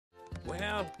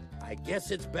Well, I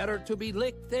guess it's better to be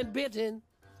licked than bitten.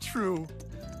 True.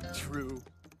 True.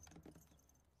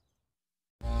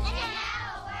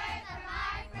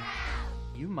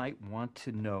 You might want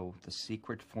to know the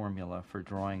secret formula for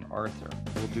drawing Arthur.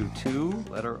 We'll do 2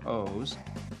 letter O's,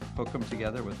 hook them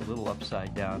together with a little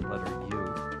upside down letter U,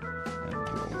 and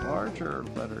do a larger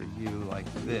letter U like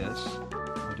this.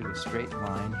 We'll do a straight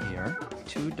line here,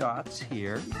 2 dots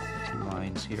here, 2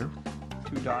 lines here,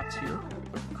 2 dots here,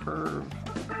 a curved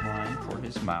line for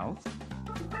his mouth.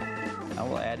 Now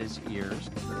we'll add his ears,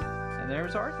 and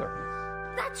there's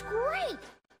Arthur. That's great!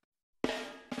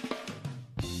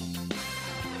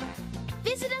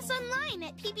 Visit us online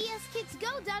at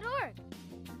pbskidsgo.org.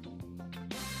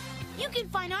 You can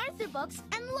find Arthur books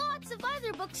and lots of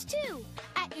other books, too,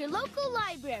 at your local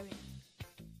library.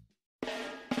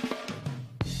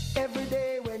 Every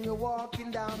day when you're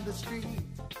walking down the street,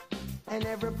 and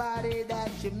everybody that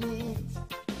you meet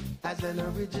has an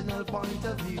original point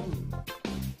of view.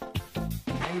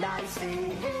 And I say,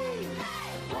 hey,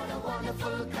 what a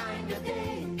wonderful kind of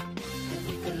day. If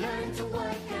we could learn to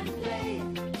work and play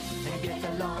and get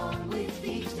along with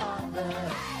each other.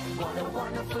 What a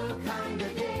wonderful kind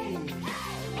of day.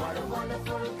 What a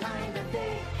wonderful kind of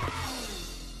day.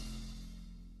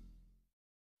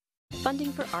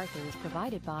 Funding for Arthur is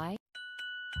provided by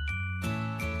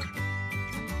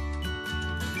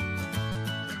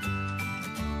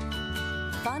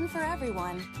Fun for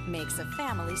everyone makes a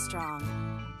family strong.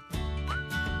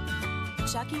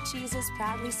 Chuck E. Cheese's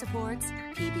proudly supports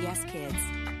PBS Kids.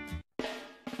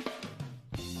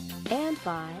 And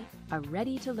by a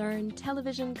ready-to-learn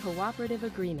television cooperative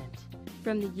agreement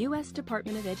from the U.S.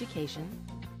 Department of Education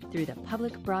through the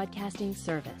Public Broadcasting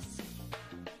Service.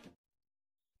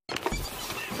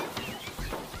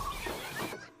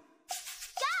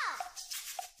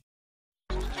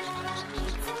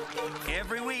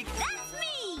 Every week, That's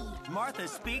me! Martha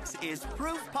Speaks is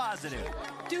proof positive.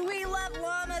 Do we love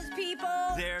llamas, people?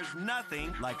 There's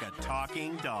nothing like a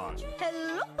talking dog.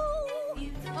 Hello?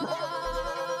 You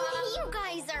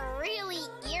guys are really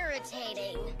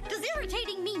irritating. Does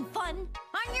irritating mean fun?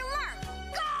 On your mark,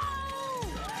 go!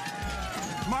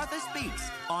 Martha Speaks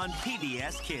on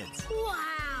PBS Kids.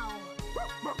 Wow!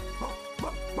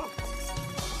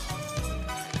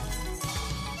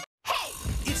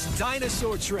 It's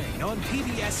Dinosaur Train on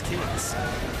PBS Kids.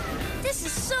 This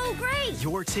is so great!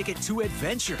 Your ticket to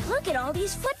adventure. Look at all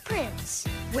these footprints.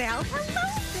 Well, hello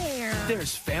there.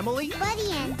 There's family,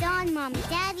 Buddy and Dawn, Mommy,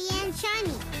 Daddy, and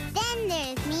Shiny. Then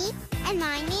there's me, and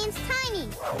my name's Tiny.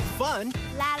 fun,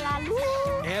 La la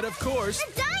loo. and of course,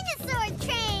 The dinosaur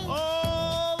train.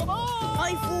 all aboard!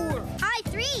 High 4. High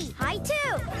 3. High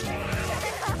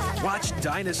 2. Watch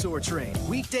Dinosaur Train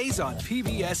weekdays on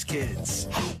PBS Kids.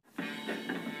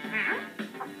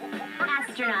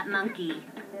 Astronaut monkey,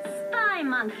 spy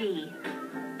monkey,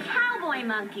 cowboy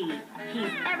monkey. He's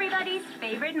everybody's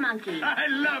favorite monkey. I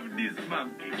love this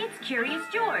monkey. It's Curious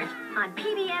George on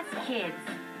PBS Kids.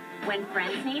 When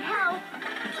friends need help,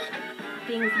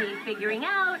 things need figuring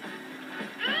out,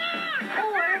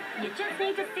 or you just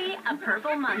need to see a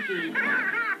purple monkey.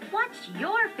 Watch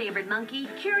your favorite monkey,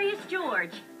 Curious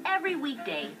George, every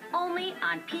weekday, only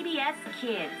on PBS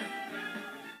Kids.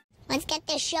 Let's get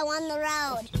this show on the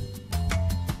road.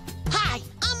 Hi,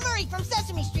 I'm Murray from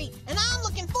Sesame Street, and I'm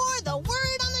looking for the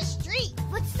word on the street.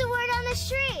 What's the word on the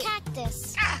street?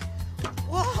 Cactus.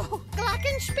 Whoa,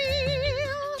 glockenspiel.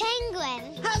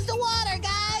 Penguin. How's the water,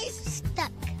 guys?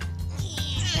 Stuck.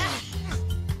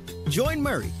 Join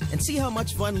Murray and see how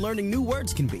much fun learning new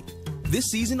words can be. This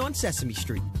season on Sesame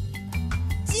Street.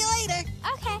 See you later.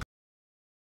 Okay.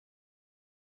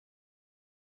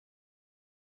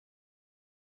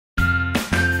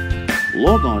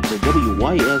 Log on to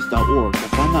WYES.org to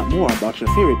find out more about your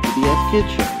favorite PBS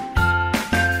Kids show.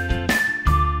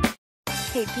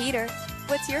 Hey, Peter,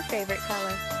 what's your favorite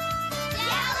color?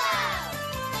 Yellow.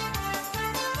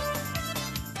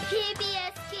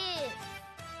 PBS Kids.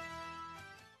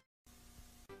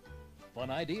 Fun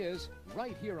ideas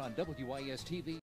right here on WYES TV.